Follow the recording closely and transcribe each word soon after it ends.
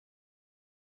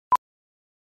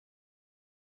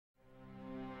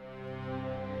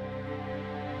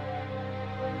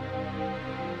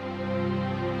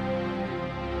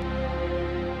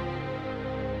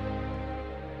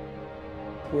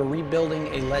We're rebuilding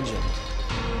a legend.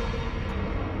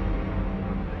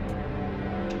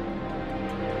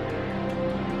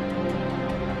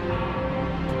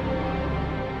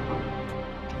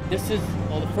 This is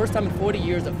the first time in 40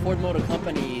 years that Ford Motor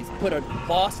Company's put a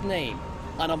Boss name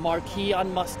on a marquee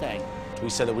on Mustang. We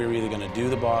said that we were either going to do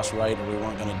the Boss right or we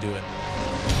weren't going to do it.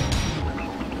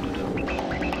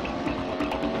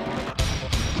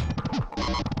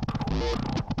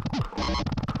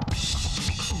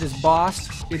 This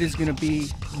Boss, it is going to be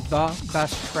the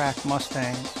best track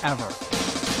Mustang ever.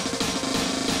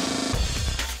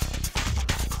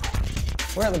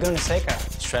 We're at Laguna Seca.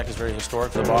 This track is very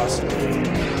historic for the Boss.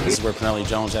 This is where Pinelli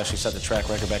Jones actually set the track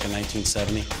record back in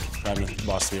 1970, driving the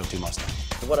Boss 302 Mustang.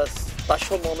 What a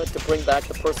special moment to bring back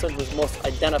the person who's most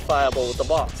identifiable with the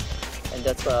Boss, and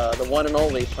that's the one and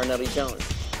only Pinelli Jones.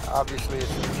 Obviously,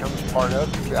 as it becomes part of,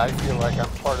 I feel like I'm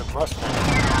part of Mustang.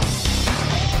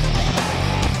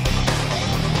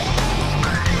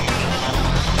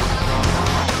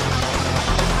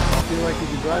 I feel like you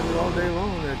can drive it all day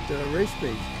long at race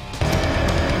speeds.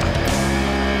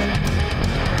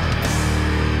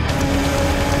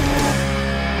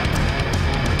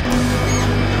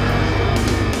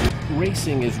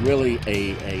 Racing is really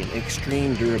an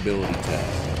extreme durability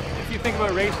test. If you think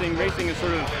about racing, racing is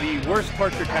sort of the worst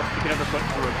torture test you could ever put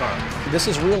through a car. This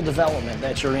is real development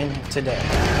that you're in today.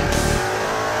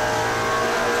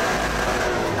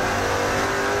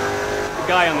 The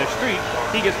guy on the street,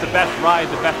 he gets the best ride,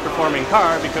 the best performing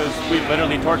car because we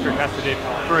literally torture tested it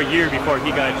for a year before he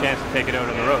got a chance to take it out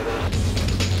on the road.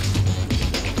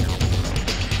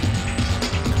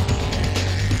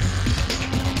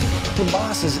 The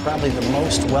Boss is probably the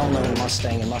most well-known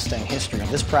Mustang in Mustang history.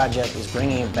 This project is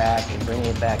bringing it back and bringing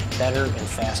it back better and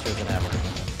faster than ever.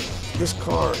 This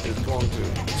car is going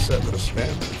to set the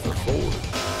standard for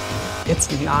Ford.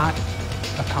 It's not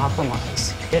a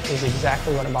compromise. It is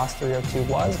exactly what a Boss 302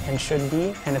 was and should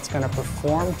be, and it's going to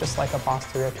perform just like a Boss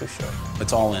 302 should.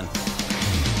 It's all in.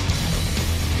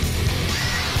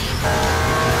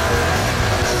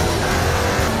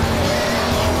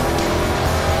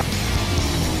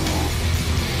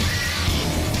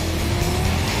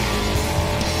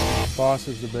 Boss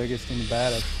is the biggest and the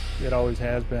baddest. It always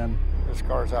has been. This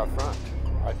car's out front.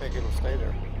 I think it'll stay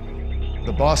there.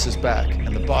 The Boss is back,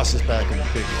 and the Boss is back in a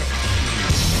big way.